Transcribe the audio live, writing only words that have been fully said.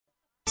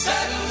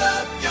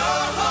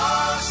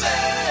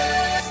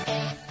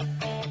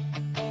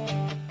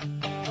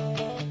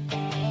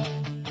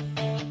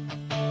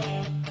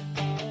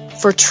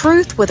For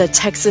truth with a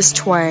Texas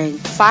twang,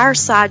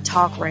 Fireside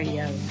Talk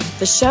Radio,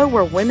 the show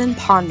where women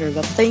ponder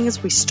the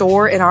things we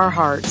store in our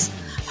hearts.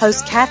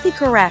 Host Cathy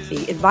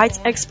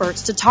invites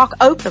experts to talk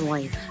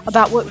openly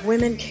about what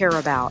women care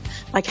about,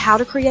 like how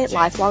to create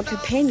lifelong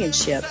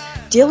companionship,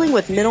 dealing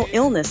with mental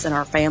illness in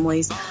our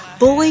families,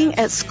 bullying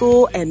at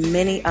school, and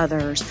many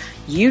others.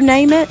 You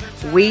name it,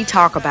 we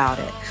talk about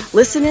it.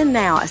 Listen in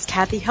now as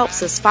Cathy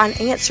helps us find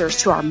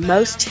answers to our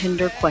most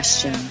tender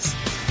questions.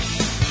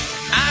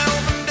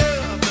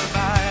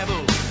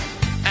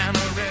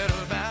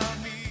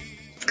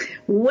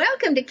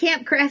 Welcome to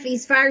Camp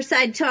Crafty's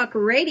Fireside Talk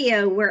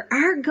Radio, where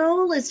our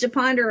goal is to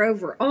ponder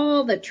over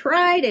all the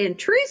tried and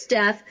true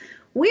stuff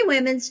we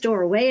women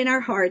store away in our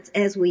hearts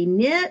as we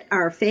knit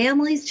our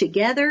families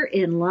together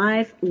in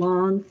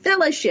lifelong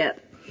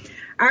fellowship.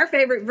 Our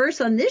favorite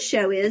verse on this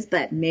show is,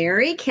 "But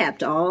Mary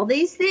kept all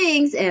these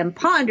things and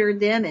pondered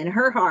them in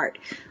her heart."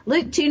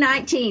 Luke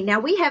 2:19. Now,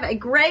 we have a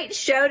great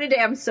show today.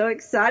 I'm so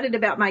excited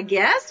about my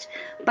guest,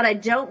 but I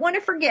don't want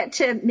to forget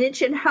to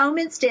mention Home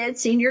Instead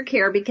Senior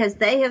Care because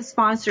they have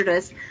sponsored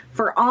us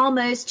for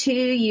almost 2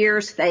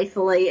 years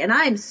faithfully, and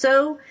I am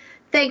so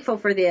thankful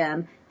for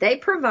them. They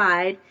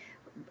provide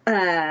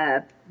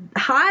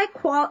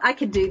I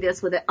could do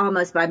this with it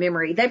almost by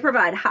memory. They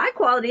provide high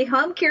quality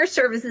home care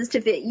services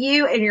to fit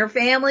you and your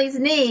family's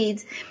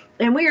needs.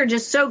 And we are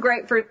just so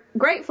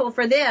grateful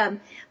for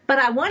them. But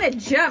I want to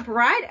jump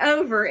right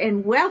over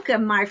and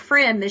welcome my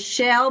friend,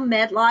 Michelle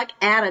Medlock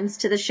Adams,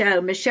 to the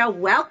show. Michelle,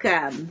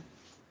 welcome.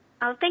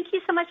 Oh, thank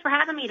you so much for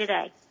having me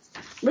today.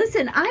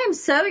 Listen, I am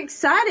so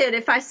excited.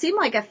 If I seem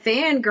like a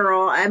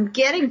fangirl, I'm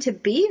getting to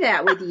be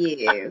that with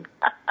you.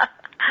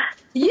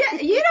 You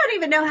don't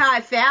even know how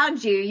I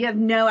found you. You have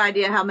no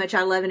idea how much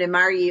I love and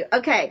admire you.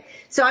 Okay,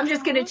 so I'm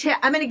just going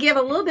to I'm going to give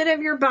a little bit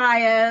of your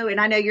bio, and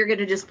I know you're going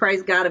to just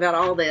praise God about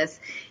all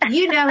this.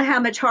 You know how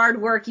much hard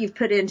work you've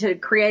put into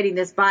creating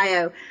this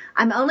bio.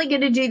 I'm only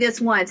going to do this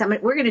once.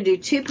 We're going to do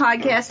 2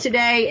 podcasts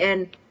today,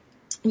 and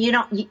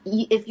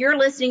if you're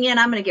listening in,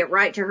 I'm going to get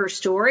right to her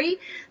story.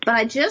 But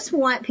I just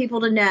want people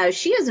to know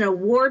she is an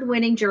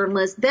award-winning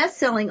journalist,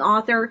 best-selling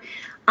author.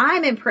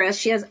 I'm impressed.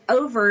 She has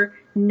over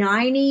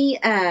 90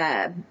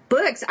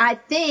 books, I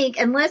think,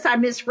 unless I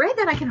misread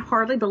that. I can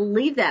hardly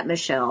believe that,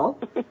 Michelle.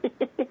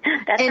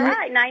 That's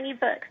right, 90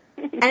 books.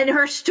 And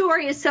her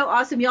story is so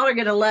awesome. Y'all are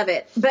going to love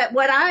it. But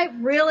what I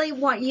really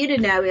want you to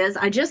know is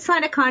I just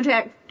signed a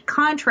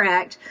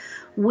contract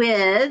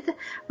with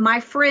my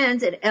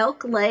friends at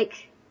Elk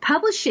Lake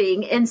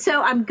Publishing, and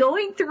so I'm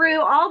going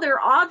through all their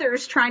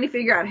authors trying to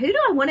figure out who do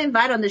I want to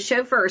invite on the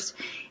show first.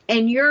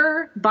 And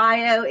your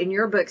bio and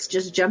your books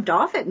just jumped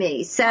off at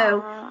me.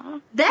 So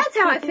that's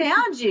how I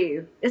found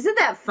you. Isn't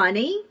that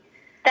funny?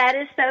 That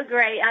is so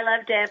great. I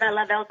love Deb. I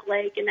love Elk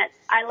Lake. And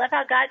I love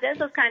how God does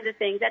those kinds of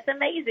things. That's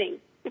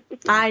amazing.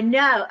 I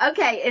know.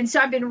 Okay. And so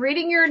I've been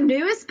reading your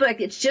newest book.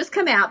 It's just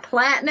come out,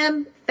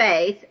 Platinum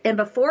Faith. And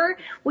before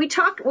we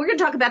talk, we're going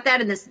to talk about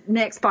that in this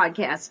next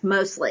podcast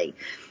mostly.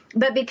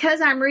 But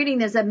because I'm reading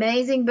this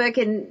amazing book,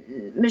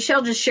 and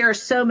Michelle just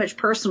shares so much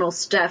personal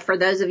stuff for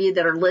those of you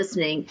that are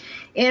listening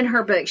in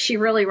her book, she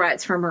really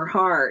writes from her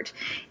heart.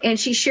 And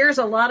she shares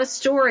a lot of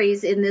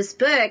stories in this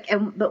book.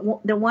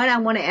 But the one I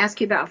want to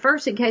ask you about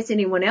first, in case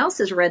anyone else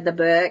has read the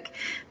book,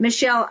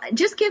 Michelle,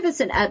 just give us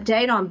an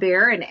update on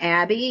Bear and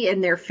Abby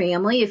and their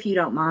family, if you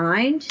don't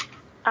mind.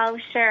 Oh,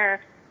 sure.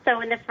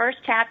 So in the first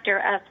chapter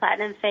of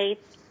Platinum Faith,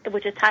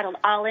 which is titled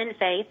All in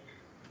Faith,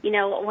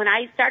 when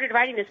I started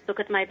writing this book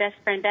with my best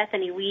friend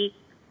Bethany, we,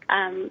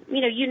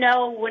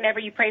 whenever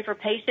you pray for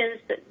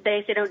patience,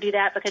 they say don't do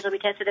that because you'll be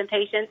tested in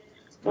patience.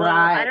 Well,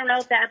 right. I don't know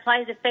if that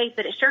applies to faith,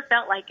 but it sure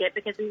felt like it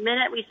because the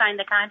minute we signed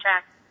the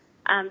contract,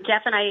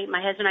 Jeff and I,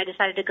 my husband and I,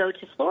 decided to go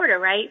to Florida,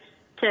 right,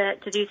 to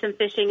do some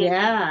fishing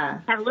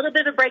and have a little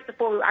bit of a break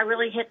before I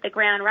really hit the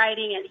ground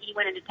writing, and he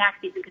went into tax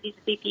season because he's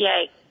a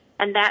CPA,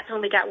 and that's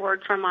when we got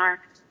word from our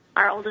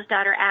oldest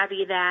daughter,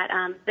 Abby, that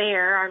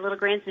Bear, our little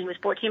grandson, who was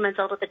 14 months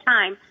old at the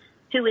time,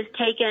 who was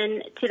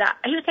taken to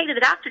the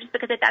doctor just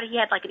because they thought he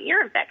had like an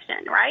ear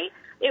infection, right?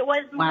 It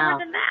was more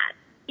than that.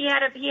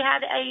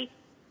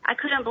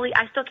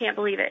 I still can't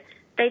believe it.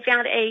 They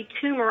found a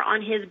tumor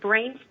on his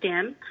brain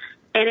stem,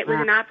 and it was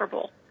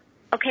inoperable.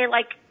 Okay,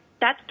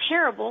 that's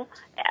terrible.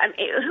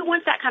 Who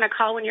wants that kind of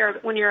call when you're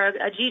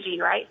a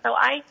Gigi, right? So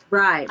I'm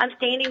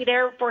standing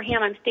there for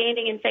him. I'm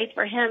standing in faith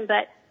for him,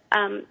 but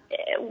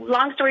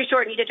long story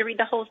short, and you get to read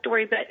the whole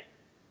story, but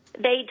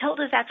they told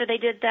us after they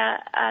did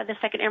the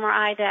second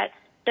MRI that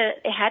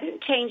it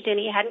hadn't changed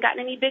any, it hadn't gotten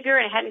any bigger,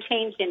 and it hadn't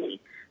changed any,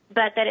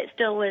 but that it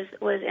still was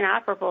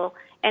inoperable,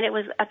 and it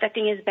was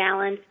affecting his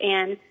balance.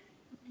 And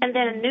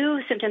then a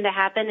new symptom that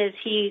happened is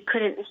he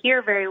couldn't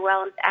hear very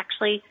well, and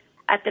actually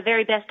at the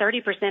very best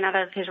 30% out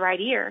of his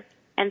right ear,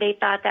 and they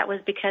thought that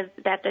was because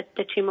that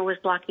the tumor was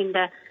blocking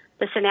the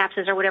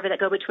synapses or whatever that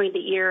go between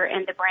the ear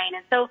and the brain.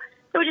 And so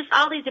there were just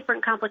all these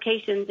different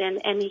complications,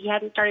 and he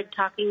hadn't started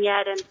talking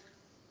yet, and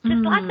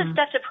just lots of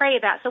stuff to pray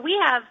about. So we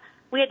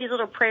had these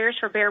little prayers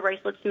for Bear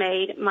bracelets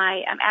made.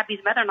 My Abby's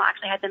mother-in-law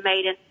actually had them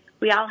made, and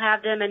we all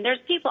have them. And there's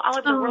people all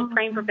over the world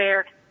praying for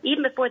Bear.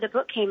 even before the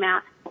book came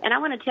out. And I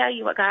want to tell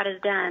you what God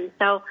has done.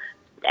 So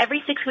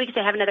every 6 weeks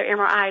they have another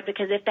MRI,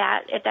 because if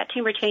that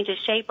tumor changes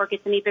shape or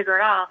gets any bigger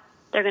at all,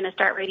 they're going to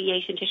start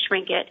radiation to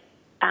shrink it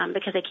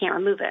because they can't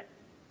remove it.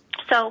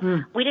 So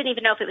we didn't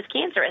even know if it was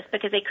cancerous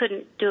because they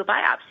couldn't do a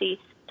biopsy.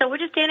 So we're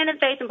just standing in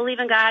faith and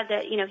believing God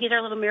that, He's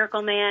our little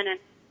miracle man.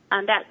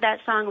 And that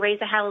song, Raise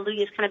the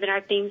Hallelujah, has kind of been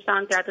our theme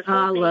song throughout this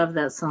whole thing. I love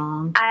that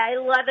song. I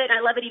love it.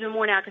 I love it even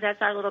more now because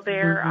that's our little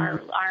bear,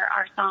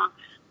 our song.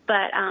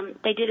 But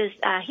they did his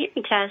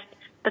hearing test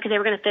because they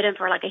were going to fit him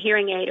for like a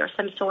hearing aid or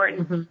some sort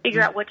and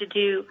figure out what to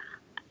do.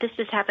 This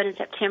just happened in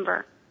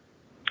September.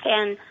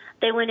 And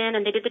they went in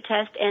and they did the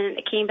test, and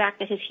it came back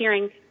that his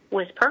hearing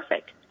was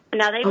perfect.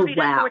 Now, they've already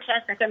done 4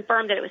 tests and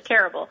confirmed that it was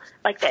terrible.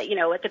 Like that,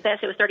 at the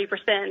best it was 30%.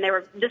 And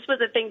this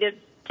was a thing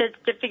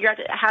to figure out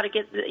how to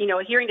get,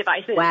 a hearing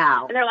device in.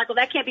 Wow. And they're like, well,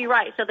 that can't be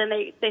right. So then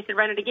they said,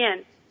 run it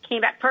again.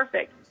 Came back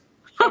perfect.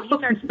 And he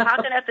starts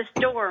talking up a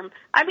storm.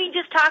 I mean,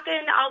 just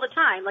talking all the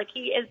time. Like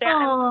he is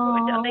down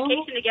on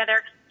vacation together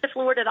to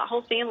Florida, the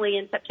whole family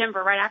in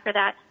September, right after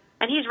that.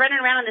 And he's running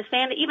around in the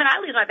sand. Even I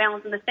lose my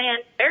balance in the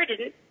sand. Bear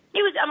didn't.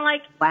 I'm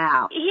like,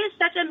 wow. He is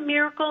such a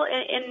miracle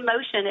in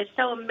motion. It's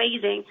so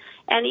amazing.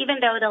 And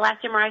even though the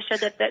last MRI showed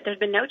that there's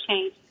been no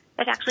change,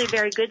 that's actually a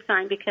very good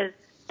sign because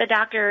the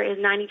doctor is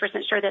 90%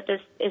 sure that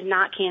this is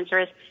not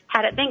cancerous.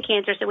 Had it been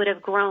cancerous, it would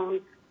have grown.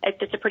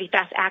 It's a pretty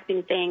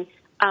fast-acting thing.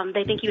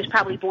 They think he was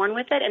probably born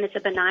with it, and it's a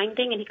benign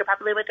thing, and he could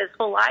probably live with it his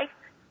whole life.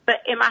 But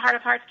in my heart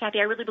of hearts, Cathy,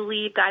 I really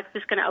believe God's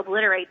just going to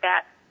obliterate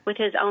that with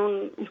his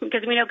own,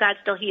 because we know God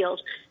still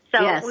heals. So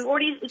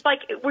it's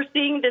like we're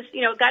seeing this,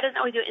 God doesn't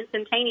always do it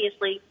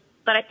instantaneously,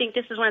 but I think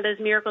this is one of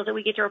those miracles that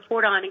we get to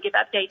report on and give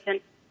updates.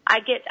 And I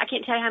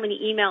can't tell you how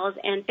many emails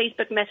and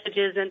Facebook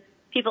messages and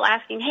people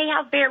asking, hey,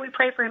 how's Bear? We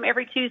pray for him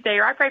every Tuesday,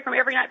 or I pray for him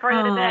every night before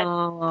I go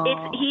to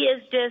bed. He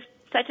is just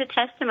such a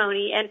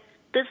testimony. And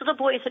this little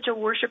boy is such a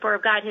worshiper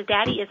of God. His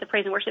daddy is a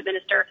praise and worship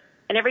minister.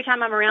 And every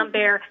time I'm around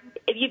Bear,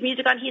 if you have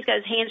music on, he's got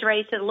his hands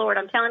raised to the Lord.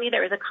 I'm telling you,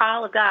 there is a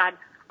call of God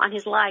on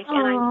his life,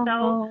 and I'm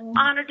so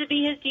honored to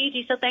be his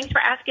Gigi. So thanks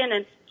for asking,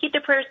 and keep the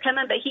prayers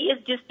coming, but he is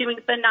just doing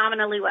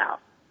phenomenally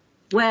well.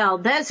 Well,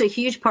 that's a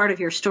huge part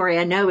of your story.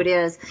 I know it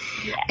is.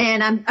 Yes.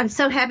 And I'm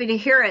so happy to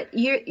hear it.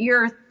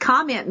 Your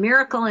comment,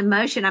 Miracle in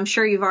Motion, I'm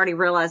sure you've already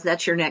realized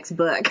that's your next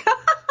book.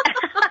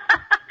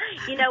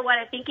 You know what?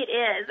 I think it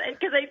is.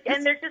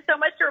 And there's just so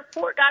much to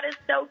report. God is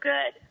so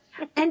good.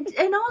 And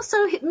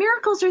also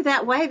miracles are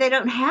that way. They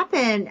don't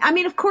happen. I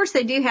mean, of course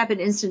they do happen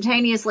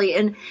instantaneously.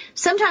 And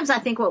sometimes I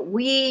think what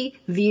we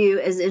view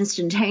as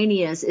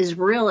instantaneous is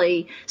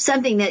really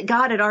something that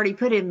God had already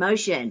put in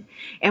motion.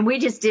 And we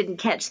just didn't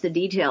catch the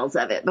details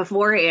of it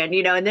beforehand,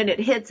 and then it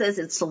hits us,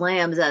 it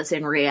slams us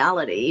in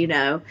reality,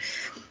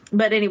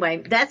 But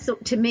anyway, that's,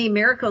 to me,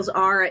 miracles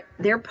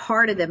they're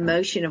part of the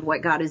motion of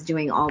what God is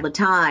doing all the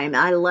time.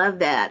 I love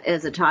that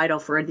as a title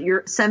for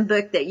some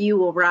book that you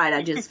will write,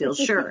 I just feel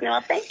sure. Well,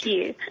 thank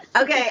you.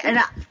 Okay, and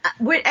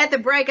at the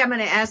break, I'm going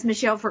to ask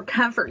Michelle for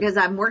comfort because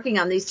I'm working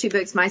on these 2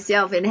 books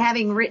myself and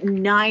having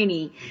written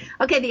 90.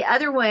 Okay, the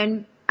other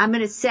one, I'm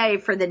going to say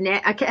for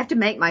I have to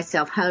make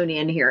myself hone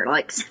in here,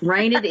 like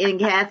rein it in,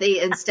 Cathy,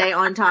 and stay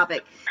on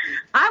topic.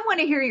 I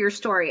want to hear your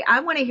story. I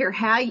want to hear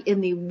how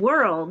in the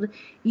world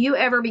you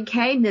ever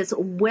became this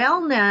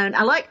well-known.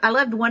 I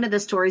loved one of the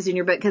stories in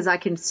your book because I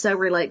can so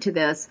relate to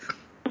this.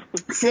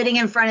 Sitting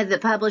in front of the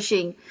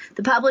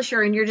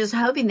publisher, and you're just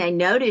hoping they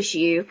notice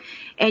you.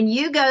 And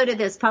you go to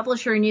this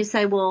publisher and you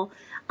say, well,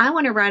 I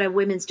want to write a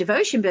women's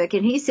devotion book.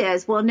 And he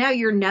says, well, now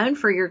you're known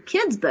for your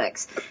kids'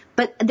 books.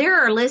 But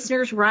there are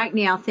listeners right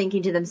now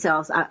thinking to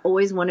themselves, I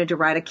always wanted to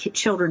write a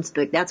children's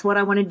book. That's what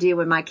I want to do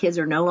when my kids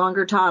are no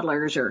longer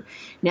toddlers, or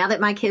now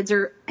that my kids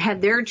have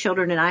their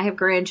children and I have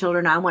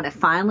grandchildren, I want to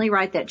finally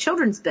write that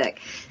children's book.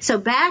 So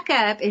back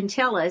up and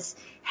tell us,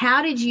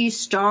 how did you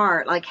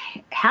start? Like,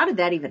 how did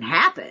that even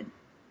happen?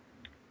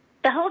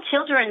 The whole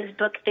children's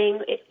book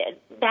thing,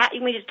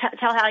 you mean to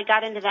tell how I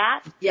got into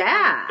that?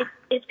 Yeah.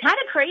 It's kind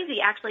of crazy,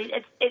 actually.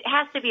 It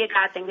has to be a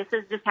God thing. This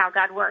is just how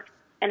God works,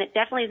 and it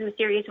definitely is in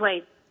mysterious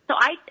ways. So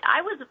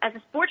I was, as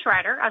a sports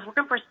writer, I was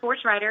working for a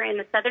sports writer in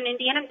the Southern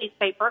Indiana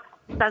newspaper.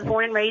 So I was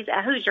born and raised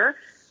a Hoosier.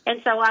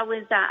 And so I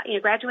was,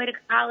 graduated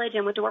college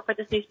and went to work for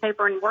this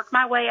newspaper and worked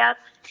my way up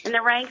in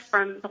the ranks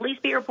from police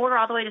beat reporter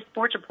all the way to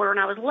sports reporter, and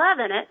I was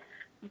loving it.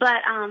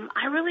 But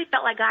I really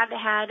felt like God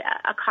had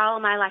a call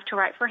in my life to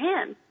write for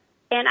him.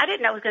 And I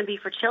didn't know it was going to be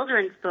for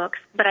children's books,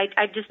 but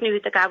I just knew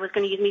that God was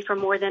going to use me for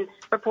more than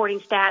reporting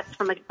stats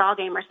from a ball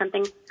game or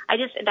something. I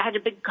had a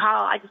big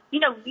call. You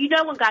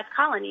know when God's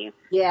calling you.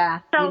 Yeah.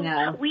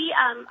 So we,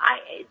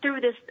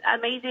 through this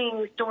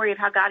amazing story of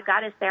how God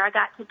got us there, I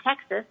got to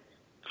Texas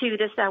to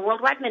this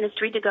worldwide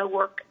ministry to go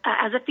work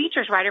as a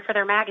features writer for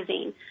their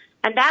magazine.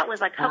 And that was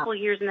like a couple of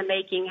years in the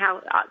making,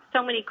 how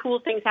so many cool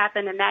things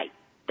happened in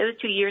those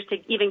 2 years to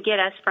even get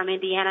us from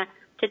Indiana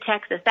to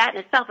Texas. That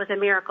in itself was a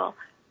miracle.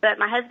 But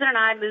my husband and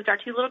I moved our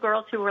 2 little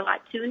girls, who were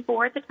like 2 and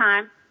 4 at the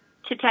time,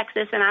 to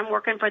Texas, and I'm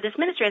working for this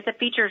ministry as a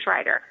features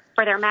writer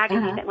for their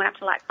magazine that went up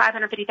to like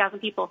 550,000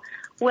 people.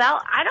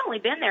 Well, I'd only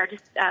been there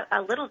just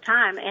a little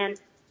time, and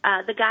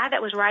the guy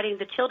that was writing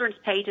the children's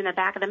page in the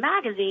back of the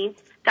magazine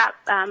got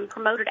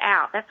promoted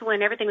out. That's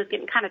when everything was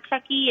getting kind of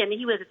techie, and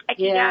he was a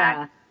techie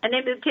guy. And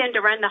they moved him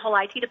to run the whole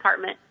IT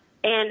department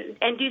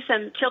and do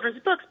some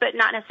children's books, but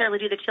not necessarily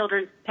do the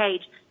children's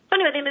page. So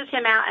anyway, they moved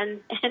him out,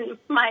 and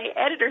my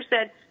editor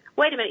said,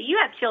 "Wait a minute, you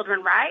have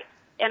children, right?"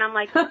 And I'm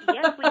like,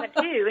 "Yes, we have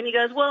two." And he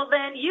goes, "Well,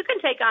 then you can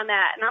take on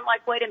that." And I'm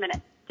like, "Wait a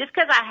minute. Just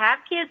because I have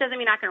kids doesn't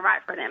mean I can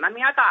write for them." I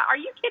mean, I thought, are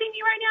you kidding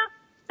me right now?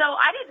 So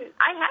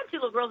I had two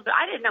little girls, but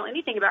I didn't know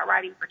anything about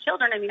writing for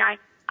children. I mean,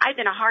 I'd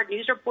been a hard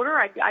news reporter.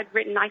 I'd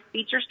written nice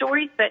feature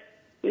stories, but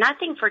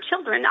nothing for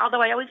children,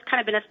 although I always kind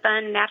of been a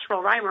fun,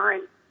 natural rhymer,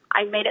 and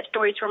I made up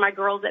stories for my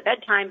girls at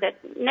bedtime, but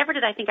never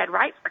did I think I'd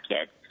write for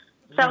kids.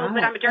 So, wow.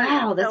 But I'm a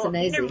journalist. Wow, that's Being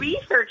amazing. a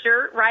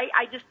researcher, right,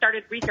 I just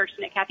started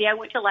researching it, Cathy. I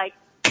went to, like,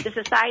 the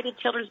Society of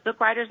Children's Book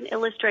Writers and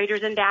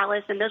Illustrators in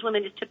Dallas, and those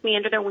women just took me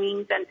under their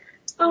wings, and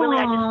really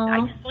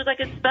I just was like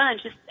a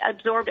sponge, just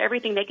absorbed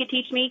everything they could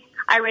teach me.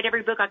 I read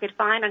every book I could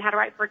find on how to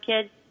write for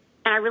kids,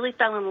 and I really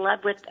fell in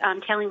love with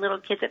telling little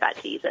kids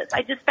about Jesus.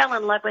 I just fell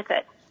in love with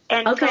it.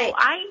 And so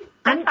I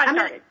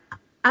started.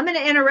 I'm going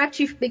to interrupt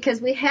you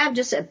because we have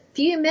just a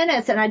few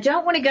minutes, and I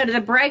don't want to go to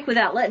the break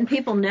without letting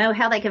people know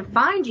how they can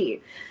find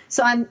you.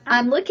 So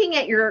I'm looking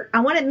at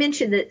I want to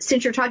mention that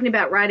since you're talking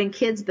about writing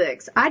kids'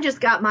 books, I just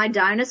got my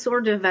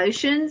dinosaur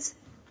devotions.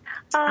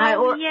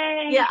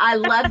 Yay. Yeah, I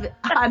love it.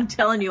 I'm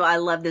telling you, I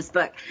love this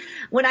book.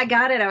 When I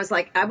got it, I was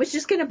like, I was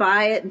just going to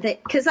buy it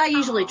because I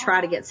usually try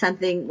to get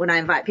something when I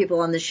invite people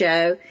on the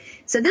show.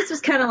 So this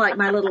was kind of like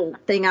my little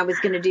thing I was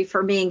going to do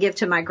for me and give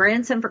to my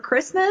grandson for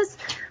Christmas.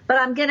 But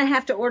I'm going to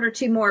have to order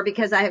 2 more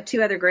because I have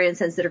 2 other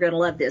grandsons that are going to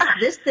love this.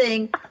 This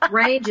thing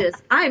ranges.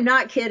 I am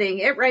not kidding.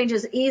 It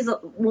ranges easily.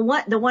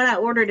 Well, the one I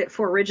ordered it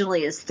for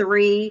originally is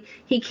 3.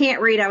 He can't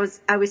read. I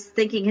was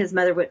thinking his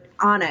mother would,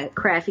 Anna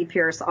Crafty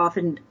Pierce,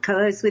 often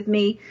co-hosts with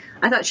me.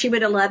 I thought she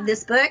would have loved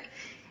this book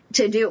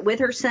to do it with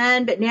her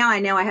son, but now I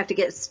know I have to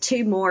get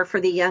 2 more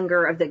for the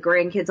younger of the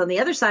grandkids on the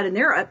other side, and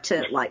they're up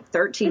to like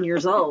 13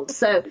 years old.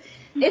 So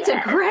it's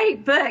a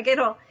great book.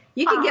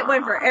 You can get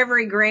one for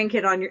every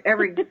grandkid on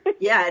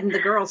and the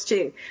girls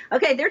too.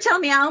 Okay, they're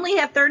telling me I only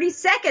have 30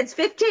 seconds,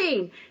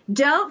 15.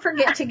 Don't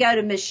forget to go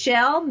to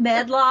Michelle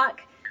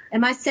Medlock.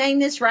 Am I saying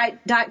this right?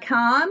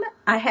 .com.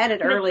 I had it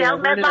earlier. Michelle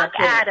Medlock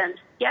Adams.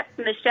 Yep,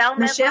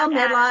 Michelle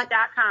Medlock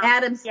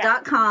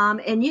Adams.com.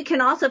 And you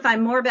can also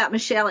find more about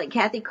Michelle at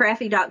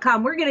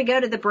CathyCrafty.com. We're going to go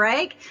to the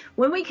break.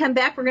 When we come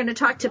back, we're going to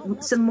talk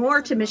some more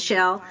to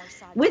Michelle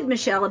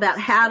about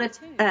how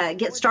to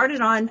get started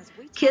on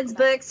kids'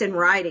 books and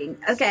writing.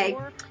 Okay,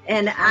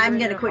 and I'm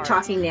going to quit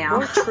talking now.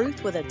 More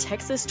truth with a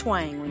Texas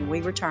twang when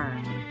we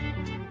return.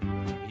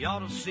 You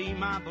ought to see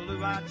my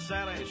blue-eyed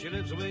Sally. She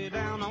lives way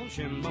down on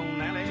Shinbone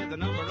Alley. The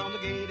number on the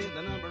gate is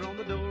the number on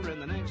the door, and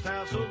the next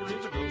house over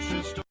is a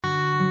grocery store.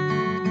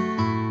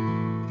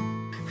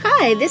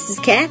 Hi, this is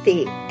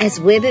Cathy. As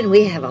women,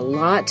 we have a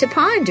lot to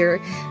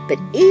ponder, but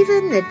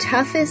even the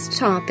toughest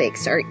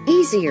topics are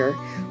easier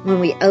when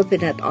we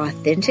open up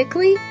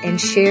authentically and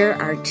share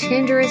our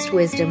tenderest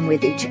wisdom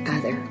with each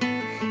other.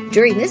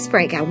 During this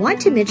break, I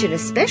want to mention a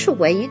special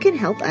way you can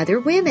help other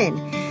women.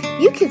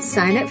 You can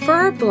sign up for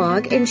our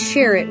blog and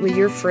share it with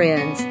your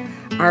friends.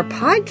 Our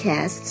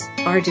podcasts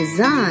are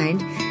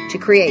designed to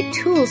create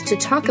tools to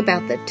talk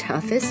about the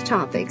toughest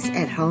topics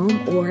at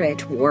home or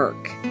at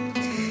work.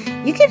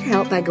 You can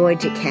help by going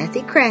to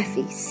Cathy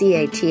Crafty,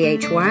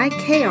 CathyKraf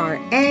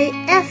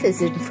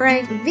as in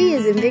Frank, V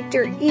as in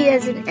Victor, E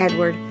as in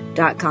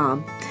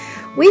Edward.com.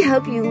 We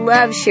hope you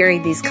love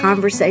sharing these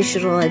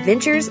conversational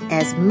adventures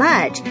as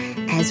much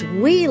as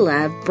we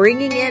love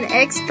bringing in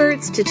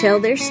experts to tell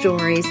their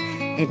stories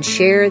and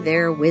share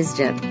their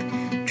wisdom.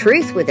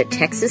 Truth with a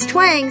Texas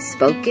twang,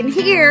 spoken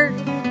here.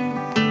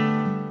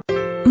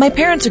 My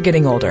parents are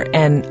getting older,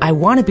 and I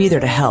want to be there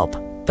to help.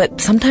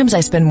 But sometimes I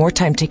spend more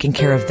time taking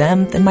care of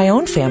them than my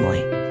own family.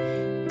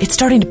 It's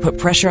starting to put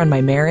pressure on my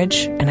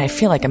marriage, and I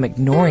feel like I'm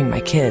ignoring my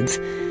kids.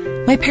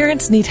 My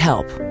parents need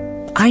help.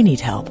 I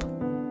need help.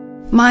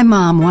 My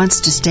mom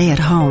wants to stay at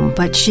home,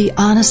 but she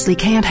honestly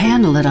can't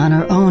handle it on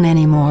her own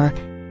anymore.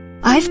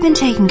 I've been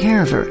taking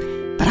care of her,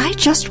 but I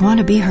just want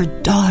to be her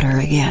daughter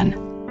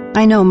again.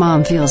 I know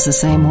Mom feels the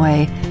same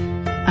way.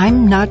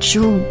 I'm not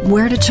sure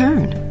where to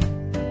turn.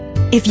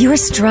 If you're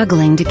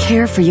struggling to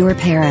care for your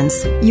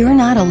parents, you're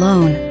not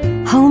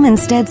alone. Home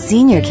Instead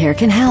Senior Care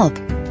can help.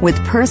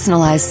 With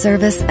personalized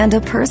service and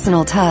a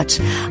personal touch,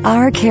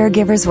 our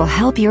caregivers will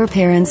help your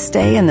parents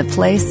stay in the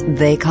place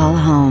they call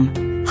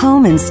home.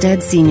 Home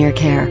Instead Senior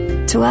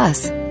Care. To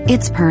us,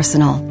 it's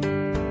personal.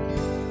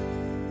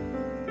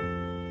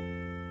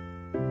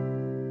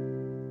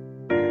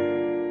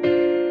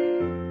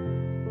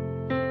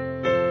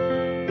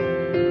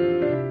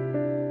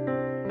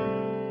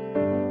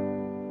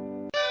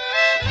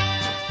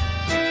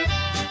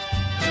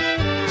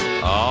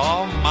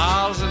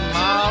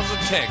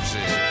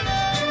 Texas.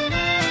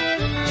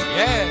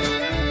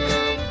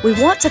 Yeah. We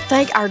want to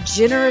thank our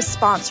generous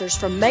sponsors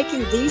for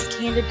making these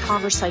candid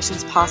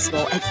conversations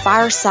possible at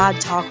Fireside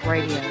Talk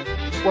Radio,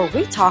 where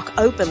we talk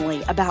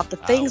openly about the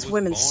things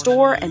women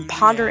store and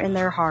ponder in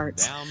their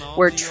hearts,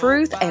 where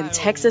truth and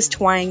Texas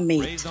twang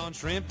meet. On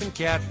shrimp and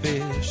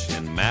catfish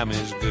and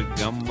Mammy's good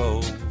gumbo.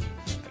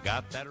 I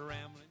got that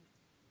rambling.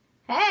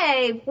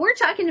 Hey, we're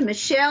talking to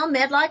Michelle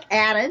Medlock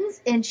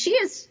Adams, and she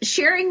is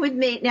sharing with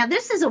me. Now,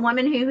 this is a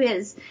woman who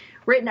has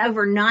written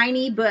over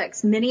 90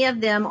 books. Many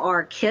of them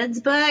are kids'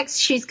 books.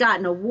 She's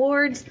gotten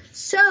awards,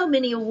 so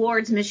many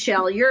awards,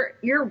 Michelle.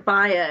 Your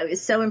bio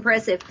is so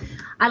impressive.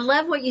 I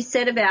love what you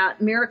said about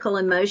miracle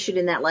in motion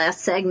in that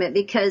last segment,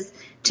 because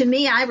to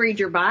me, I read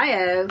your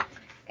bio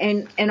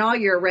and all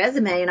your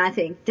resume, and I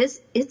think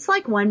it's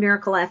like one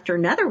miracle after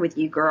another with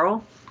you,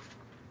 girl.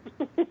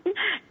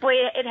 Boy,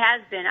 it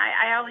has been.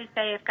 I always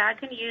say if God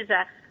can use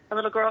a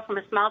little girl from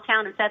a small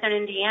town in southern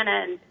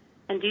Indiana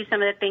and do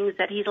some of the things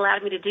that he's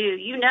allowed me to do,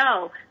 you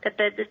know that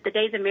the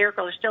days of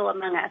miracle are still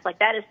among us. Like,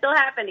 that is still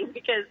happening,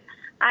 because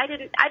I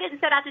didn't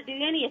set out to do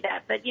any of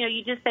that. But,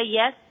 you just say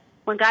yes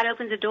when God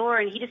opens a door,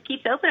 and he just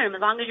keeps opening them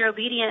as long as you're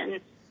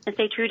obedient and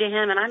stay true to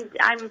him. And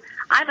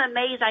I'm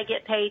amazed I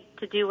get paid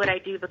to do what I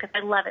do, because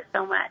I love it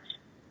so much.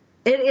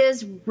 It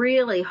is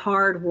really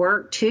hard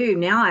work, too.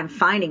 Now I'm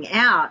finding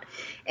out.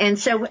 And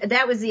so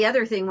that was the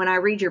other thing. When I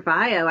read your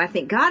bio, I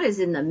think God is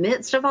in the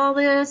midst of all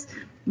this,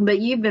 but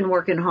you've been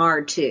working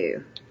hard,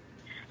 too.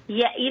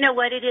 Yeah, you know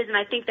what it is, and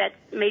I think that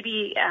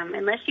maybe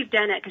unless you've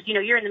done it, because,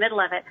 you're in the middle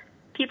of it,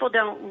 people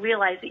don't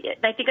realize it.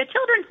 They think a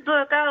children's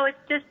book, it's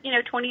just,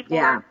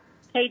 24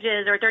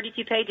 pages or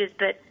 32 pages,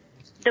 but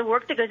the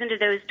work that goes into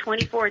those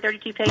 24 or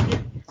 32 pages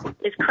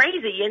is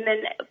crazy. And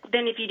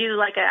then if you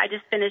do I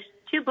just finished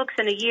 2 books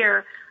in a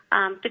year,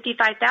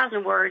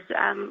 55,000 words.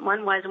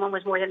 One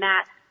was more than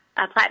that,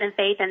 Platinum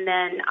Faith, and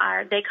then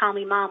They Call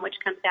Me Mom, which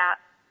comes out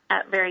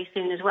very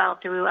soon as well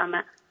through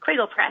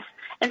Cradle Press.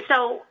 And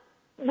so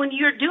when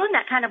you're doing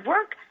that kind of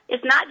work,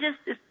 it's not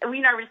just, we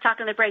were just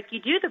talking on the break,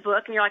 you do the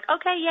book and you're like,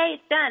 okay, yay,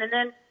 it's done. And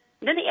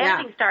then the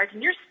editing starts,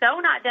 and you're so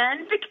not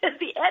done, because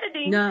the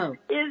editing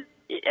is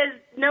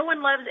no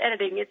one loves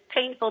editing. It's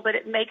painful, but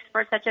it makes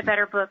for such a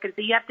better book. And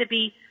so you have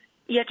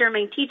to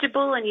remain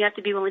teachable, and you have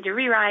to be willing to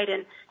rewrite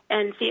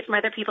and see it from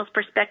other people's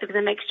perspectives,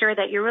 and make sure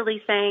that you're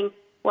really saying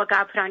what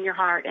God put on your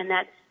heart, and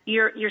that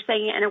you're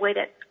saying it in a way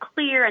that's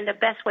clear and the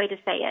best way to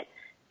say it.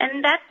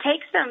 And that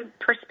takes some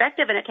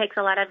perspective, and it takes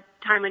a lot of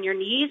time on your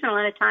knees and a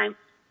lot of time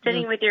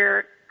sitting with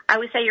I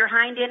would say your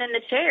hind end in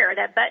the chair.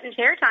 That button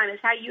chair time is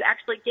how you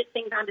actually get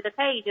things onto the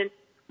page. And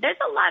there's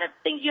a lot of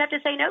things you have to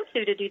say no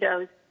to do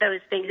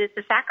those things. It's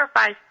a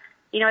sacrifice.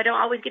 I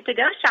don't always get to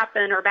go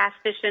shopping or bass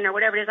fishing or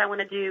whatever it is I want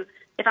to do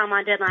if I'm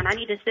on deadline. I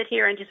need to sit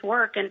here and just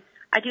work, and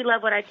I do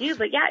love what I do.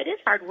 But, yeah, it is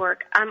hard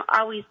work. I'm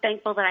always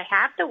thankful that I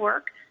have the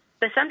work.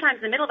 But sometimes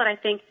in the middle of it, I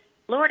think,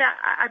 Lord,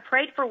 I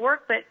prayed for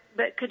work,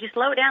 but could you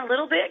slow it down a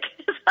little bit?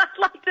 Because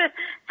I'd like to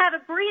have a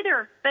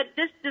breather. But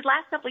this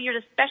last couple of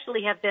years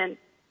especially have been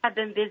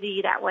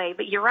busy that way.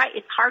 But you're right,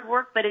 it's hard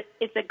work, but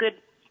it's a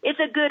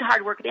good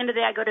hard work. At the end of the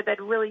day, I go to bed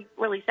really,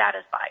 really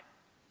satisfied.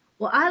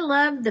 Well, I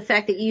love the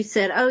fact that you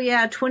said,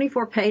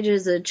 24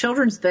 pages, a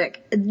children's book.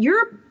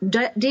 Your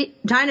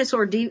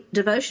dinosaur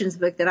devotions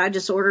book that I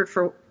just ordered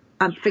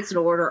I'm fixing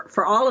to order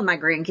for all of my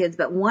grandkids,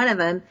 but one of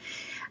them,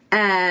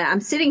 I'm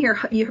sitting here,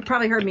 you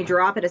probably heard me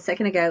drop it a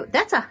second ago.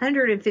 That's a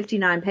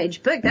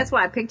 159-page book. That's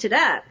why I picked it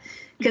up,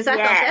 because I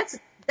thought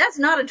that's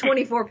not a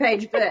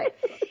 24-page book.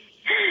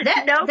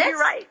 You're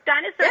right.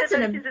 Dinosaur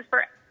Devotions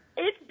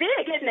it's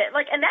big, isn't it?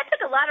 And that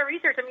took a lot of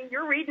research. I mean,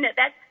 you're reading it.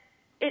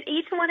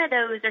 Each one of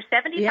those, there's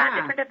 75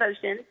 different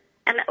devotions.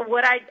 And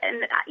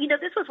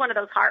this was one of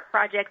those heart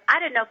projects. I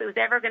didn't know if it was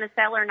ever going to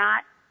sell or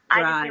not.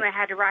 I just knew I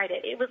had to write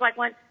it. It was like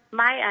when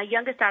my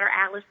youngest daughter,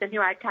 Allison,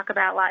 who I talk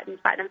about a lot in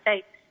Platinum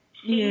Faith,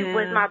 she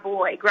was my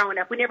boy growing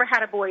up. We never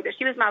had a boy, but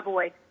she was my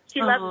boy.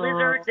 She loved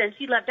lizards, and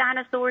she loved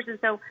dinosaurs, and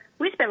so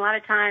we spent a lot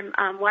of time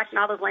watching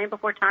all those Land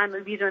Before Time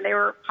movies when they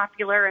were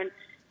popular, and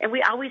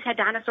we always had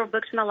dinosaur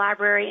books in the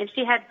library, and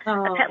she had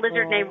a pet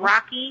lizard named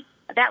Rocky.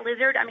 That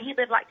lizard, I mean, he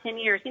lived like 10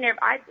 years.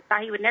 I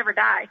thought he would never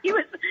die. He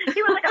was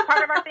like a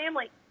part of our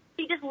family.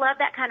 He just loved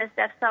that kind of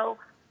stuff, so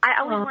I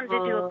always wanted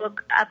to do a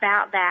book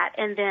about that,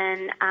 and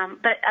then,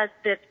 but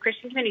the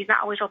Christian community is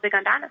not always real big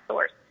on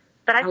dinosaurs.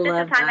 But I spent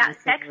some time out in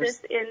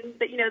Texas in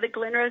the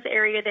Glen Rose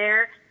area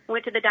there.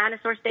 Went to the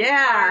Dinosaur State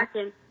Park,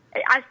 and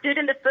I stood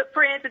in the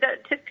footprints and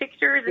took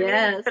pictures, and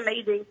it was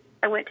amazing.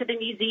 I went to the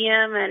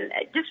museum, and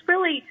just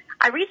really,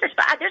 I researched.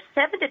 But there's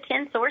 7 to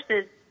 10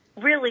 sources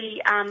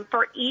really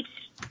for each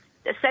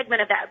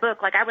segment of that book.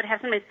 I would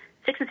have sometimes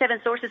 6 and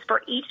 7 sources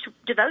for each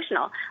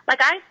devotional.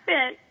 I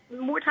spent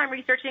more time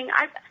researching.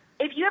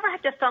 If you ever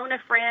have to phone a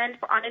friend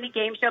on any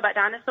game show about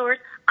dinosaurs,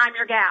 I'm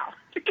your gal,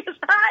 because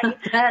I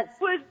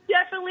was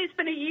definitely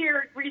spent a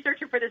year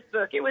researching for this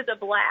book. It was a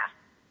blast.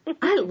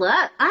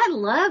 I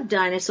love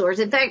dinosaurs.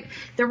 In fact,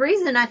 the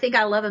reason I think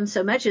I love them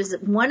so much is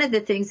one of the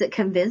things that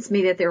convinced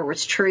me that there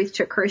was truth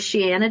to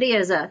Christianity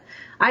as a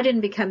I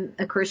didn't become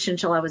a Christian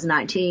until I was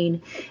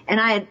 19,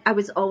 and I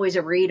was always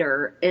a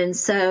reader. And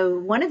so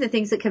one of the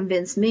things that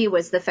convinced me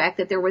was the fact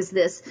that there was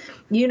this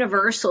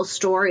universal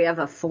story of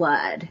a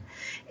flood.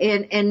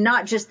 And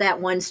not just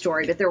that one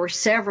story, but there were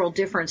several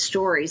different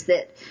stories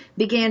that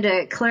began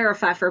to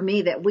clarify for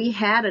me that we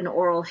had an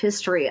oral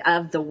history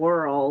of the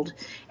world,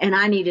 and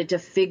I needed to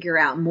figure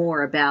out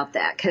more about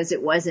that because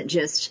it wasn't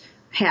just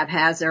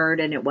haphazard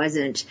and it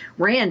wasn't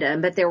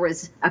random, but there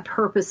was a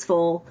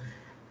purposeful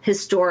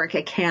historic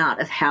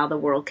account of how the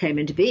world came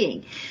into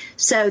being.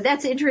 So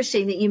that's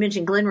interesting that you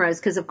mentioned Glen Rose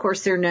because, of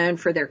course, they're known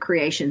for their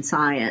creation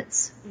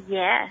science.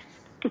 Yes.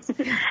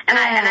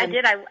 I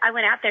did. I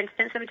went out there and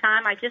spent some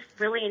time. I just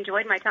really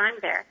enjoyed my time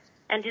there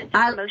and did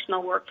some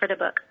promotional work for the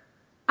book.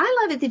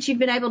 I love it that you've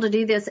been able to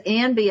do this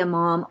and be a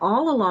mom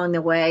all along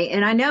the way.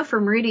 And I know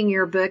from reading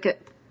your book,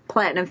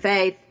 Platinum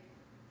Faith,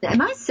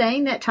 am I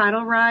saying that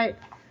title right?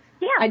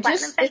 Yeah,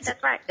 Platinum Faith,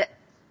 that's right.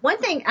 One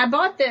thing, I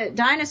bought the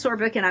dinosaur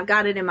book and I've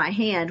got it in my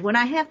hand. When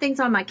I have things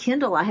on my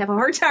Kindle, I have a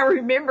hard time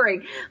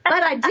remembering.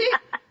 But I do.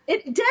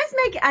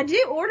 I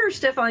do order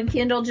stuff on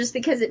Kindle just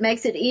because it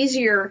makes it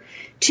easier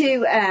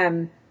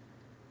to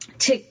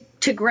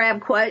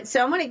grab quotes.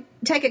 So I'm going to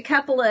take a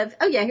couple of,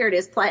 here it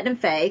is, Platinum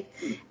Faith,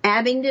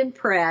 Abingdon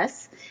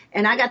Press.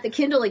 And I got the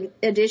Kindle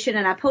edition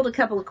and I pulled a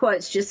couple of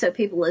quotes just so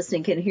people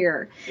listening can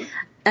hear.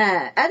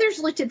 Others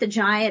looked at the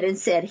giant and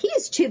said, he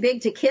is too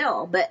big to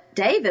kill. But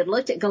David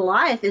looked at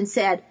Goliath and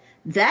said,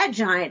 that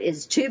giant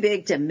is too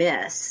big to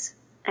miss.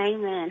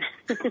 Amen.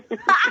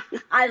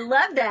 I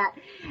love that.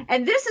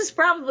 And this is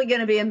probably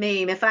going to be a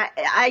meme.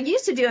 I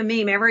used to do a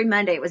meme every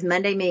Monday. It was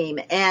Monday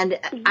meme. And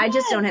yes. I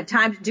just don't have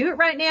time to do it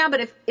right now.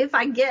 But if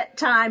I get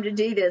time to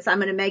do this, I'm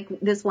going to make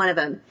this one of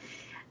them.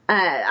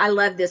 I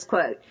love this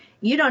quote.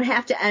 You don't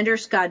have to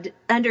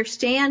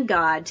understand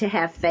God to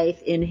have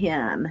faith in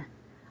him.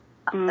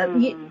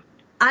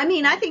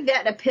 I think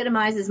that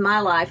epitomizes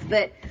my life.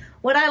 But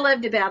what I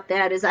loved about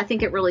that is I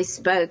think it really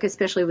spoke,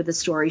 especially with the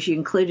stories you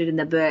included in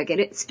the book, and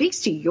it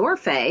speaks to your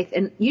faith,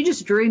 and you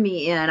just drew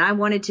me in. I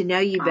wanted to know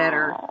you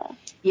better. Oh,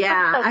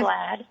 yeah, I'm so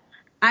glad.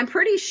 I'm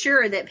pretty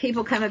sure that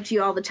people come up to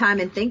you all the time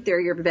and think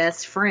they're your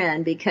best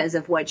friend because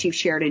of what you've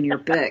shared in your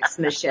books,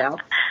 Michelle.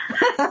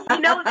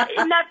 Isn't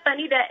that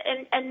funny that,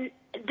 and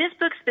this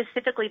book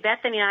specifically,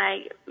 Bethany and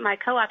I, my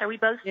co-author, we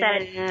both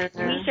said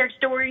we shared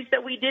stories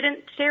that we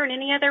didn't share in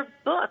any other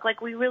book.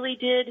 Like we really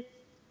did.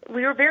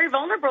 We were very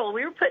vulnerable.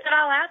 We were putting it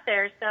all out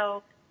there.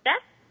 So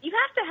you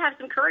have to have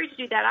some courage to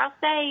do that. I'll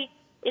say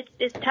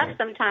it's tough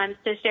sometimes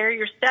to share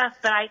your stuff,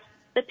 but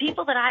the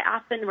people that I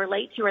often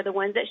relate to are the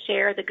ones that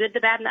share the good, the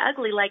bad, and the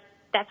ugly. Like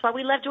that's why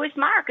we love Joyce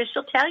Meyer, because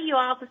she'll tell you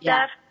all the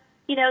stuff,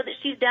 that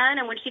she's done,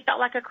 and when she felt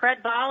like a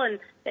crud ball, and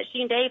that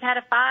she and Dave had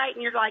a fight,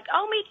 and you're like,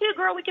 oh, me too,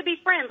 girl, we could be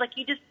friends. Like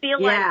you just feel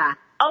like,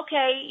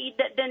 okay,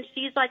 then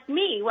she's like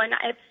me. When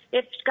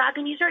if God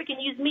can use her, he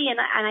can use me, and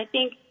I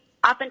think.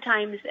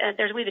 Oftentimes,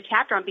 we have a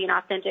chapter on being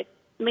authentic.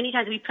 Many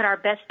times we put our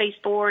best face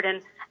forward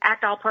and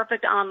act all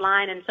perfect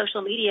online and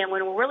social media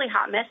when we're really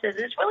hot messes. And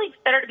it's really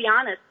better to be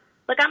honest.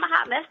 Look, I'm a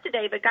hot mess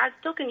today, but God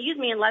still can use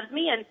me and loves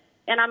me,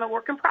 and I'm a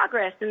work in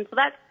progress. And so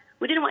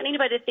we didn't want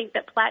anybody to think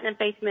that Platinum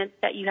Faith meant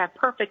that you have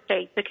perfect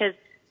faith, because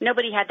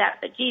nobody had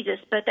that but Jesus,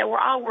 but that we're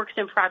all works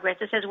in progress.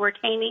 It says we're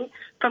attaining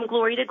from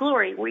glory to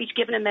glory. We're each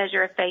given a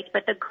measure of faith,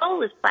 but the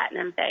goal is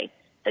Platinum Faith.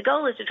 The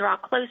goal is to draw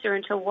closer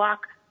and to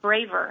walk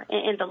braver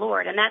in the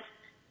Lord. And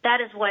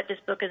that is what this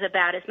book is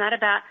about. It's not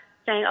about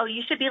saying, oh,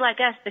 you should be like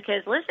us,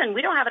 because listen,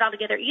 we don't have it all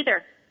together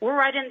either. We're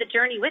right in the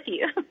journey with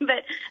you.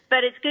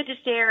 but it's good to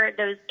share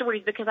those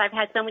stories, because I've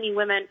had so many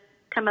women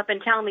come up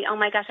and tell me, oh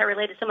my gosh, I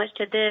related so much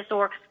to this,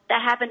 or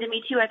that happened to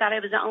me too. I thought I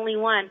was the only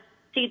one.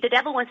 See, the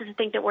devil wants us to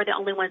think that we're the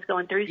only ones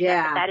going through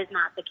stuff, but that is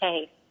not the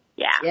case.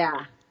 Yeah.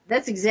 Yeah.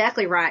 That's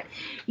exactly right.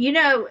 You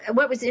know,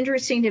 what was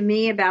interesting to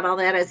me about all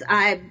that is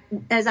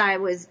as I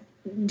was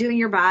doing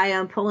your bio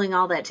and pulling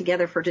all that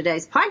together for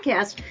today's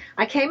podcast,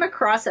 I came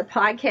across a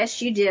podcast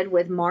you did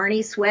with Marnie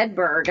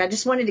Swedberg. I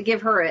just wanted to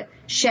give her a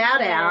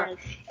shout out,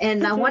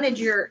 and I wanted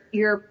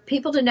your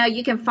people to know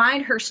you can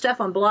find her stuff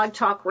on Blog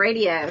Talk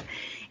Radio.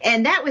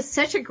 And that was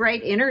such a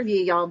great interview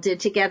y'all did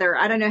together.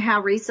 I don't know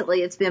how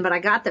recently it's been, but I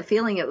got the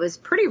feeling it was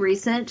pretty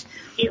recent.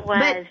 It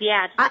was,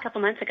 just a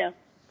couple months ago.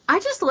 I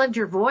just loved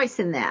your voice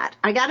in that.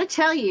 I got to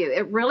tell you,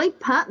 it really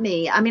pumped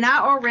me. I mean, I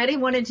already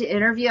wanted to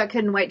interview. I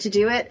couldn't wait to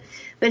do it.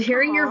 But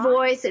hearing your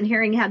voice and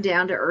hearing how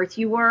down to earth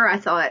you were, I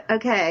thought,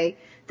 okay,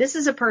 this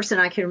is a person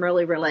I can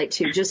really relate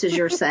to, just as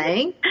you're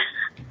saying.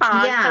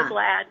 I'm so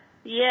glad.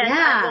 Yes.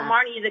 Yeah. Well,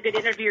 Marnie is a good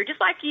interviewer, just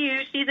like you.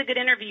 She's a good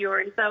interviewer.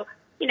 And so,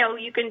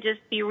 you can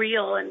just be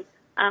real. And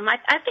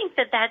I think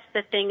that that's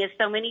the thing, is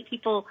so many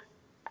people,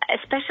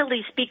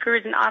 especially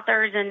speakers and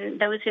authors and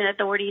those in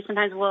authority,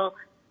 sometimes will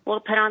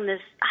put on this,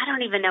 I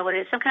don't even know what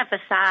it is, some kind of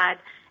facade.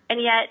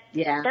 And yet,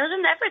 those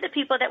are never the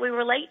people that we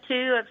relate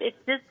to. It's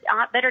just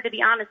better to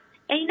be honest.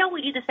 And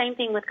we do the same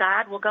thing with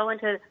God. We'll go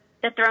into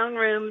the throne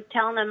room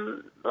telling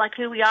him like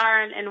who we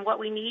are and what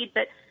we need.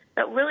 But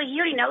really, he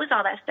already knows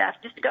all that stuff.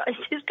 Just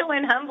go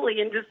in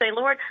humbly and just say,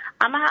 Lord,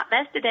 I'm a hot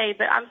mess today,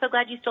 but I'm so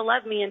glad you still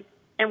love me.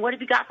 And And what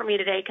have you got for me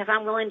today? Because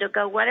I'm willing to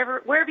go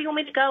wherever you want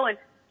me to go and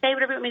say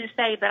whatever you want me to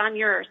say, but I'm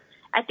yours.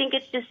 I think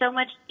it's just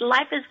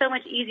life is so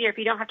much easier if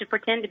you don't have to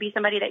pretend to be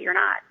somebody that you're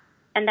not.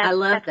 And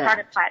that's part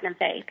of Platinum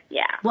Faith.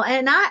 Yeah. Well,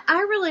 and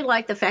I really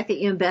like the fact that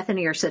you and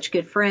Bethany are such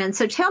good friends.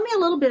 So tell me a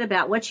little bit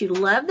about what you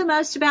love the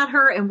most about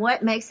her and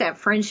what makes that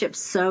friendship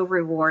so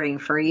rewarding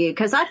for you.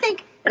 Because I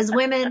think as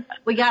women,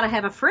 we got to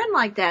have a friend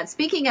like that.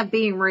 Speaking of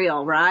being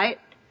real, right?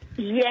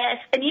 Yes.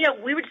 And,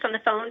 we were just on the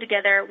phone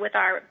together with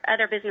our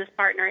other business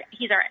partner.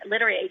 He's our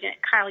literary agent,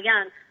 Kyle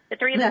Young. The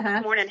three of us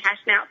this morning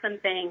hashing out some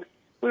things.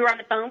 We were on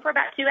the phone for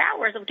about 2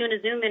 hours of doing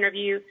a Zoom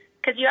interview.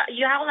 Because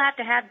you all have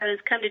to have those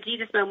come to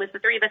Jesus moments. The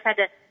three of us had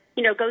to,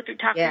 go through,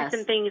 talk through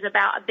some things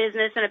about a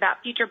business and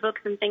about future books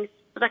and things.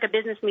 It was like a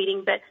business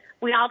meeting, but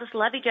we all just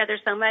love each other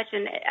so much.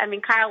 And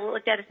Kyle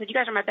looked at us and said, "You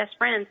guys are my best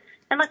friends."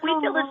 And we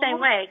feel the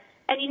same way.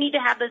 And you need to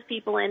have those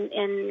people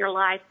in your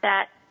life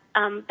that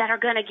are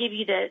going to give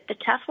you the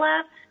tough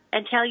love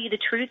and tell you the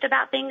truth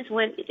about things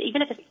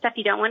even if it's stuff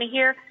you don't want to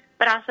hear,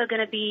 but also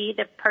going to be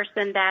the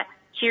person that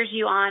cheers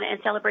you on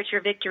and celebrates your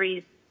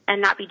victories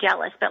and not be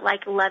jealous, but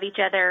love each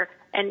other.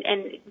 And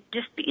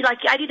just be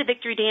I do the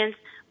victory dance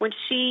when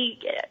she,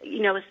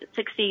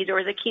 succeeds or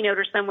is a keynote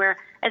or somewhere,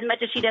 as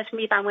much as she does for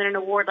me if I win an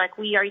award.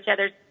 We are each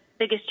other's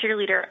biggest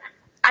cheerleader.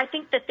 I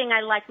think the thing I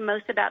like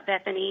most about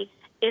Bethany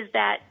is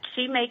that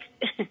she makes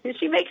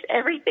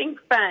everything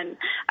fun.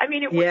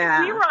 We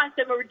were on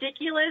some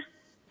ridiculous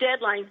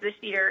deadlines this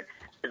year.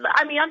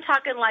 I'm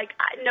talking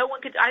no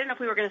one could. I don't know if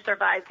we were going to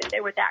survive them. They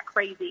were that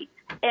crazy,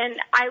 and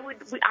I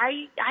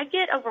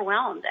get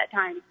overwhelmed at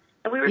times.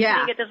 And we were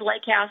sitting at this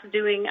lake house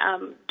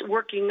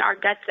working our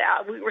guts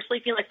out. We were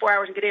sleeping 4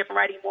 hours and getting up and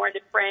writing more and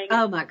then praying.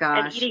 Oh my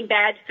gosh. And eating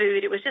bad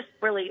food. It was just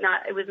really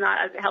it was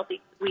not a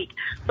healthy week.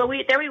 But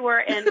there we were,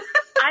 and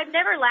I've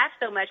never laughed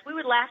so much. We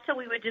would laugh till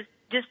we would just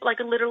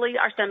literally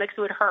our stomachs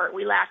would hurt.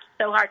 We laughed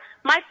so hard.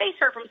 My face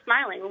hurt from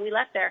smiling when we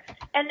left there.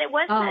 And it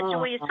wasn't a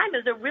joyous time.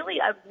 It was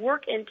a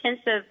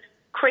work-intensive,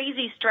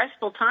 crazy,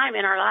 stressful time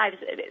in our lives,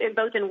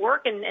 both in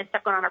work and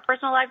stuff going on in our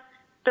personal life.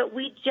 But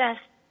we just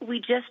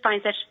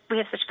find we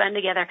have such fun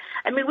together.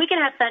 We can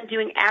have fun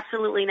doing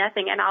absolutely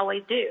nothing and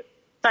always do.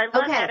 So I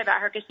love that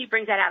about her because she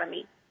brings that out of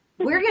me.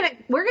 We're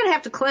gonna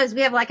have to close.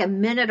 We have a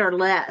minute or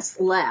less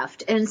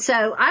left, and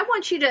so I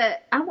want you to.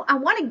 I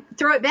want to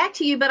throw it back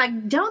to you, but I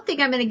don't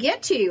think I'm going to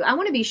get to you. I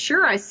want to be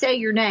sure I say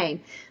your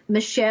name,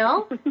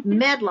 Michelle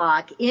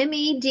Medlock,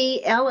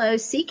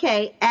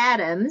 MEDLOCK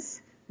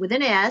Adams with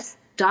an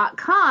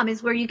S.com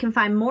is where you can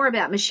find more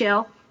about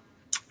Michelle.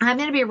 I'm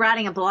going to be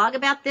writing a blog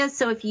about this,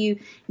 so if you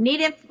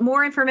need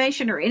more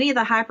information or any of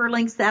the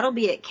hyperlinks, that'll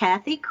be at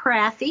Cathy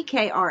Krafve,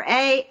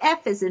 K-R-A,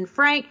 F as in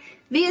Frank,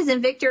 V as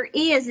in Victor,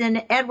 E as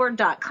in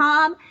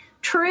Edward.com.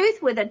 Truth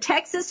with a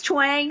Texas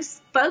twang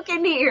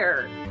spoken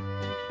here.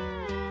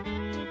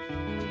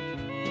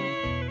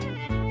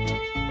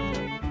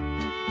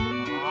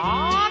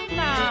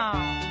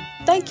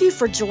 Thank you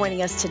for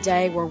joining us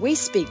today where we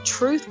speak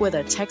truth with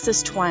a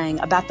Texas twang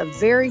about the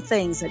very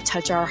things that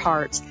touch our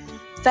hearts.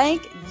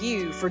 Thank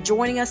you for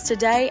joining us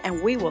today,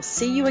 and we will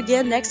see you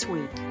again next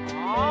week.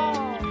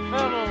 Oh,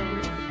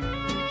 fellows,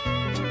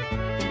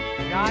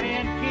 Johnny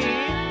and Keith.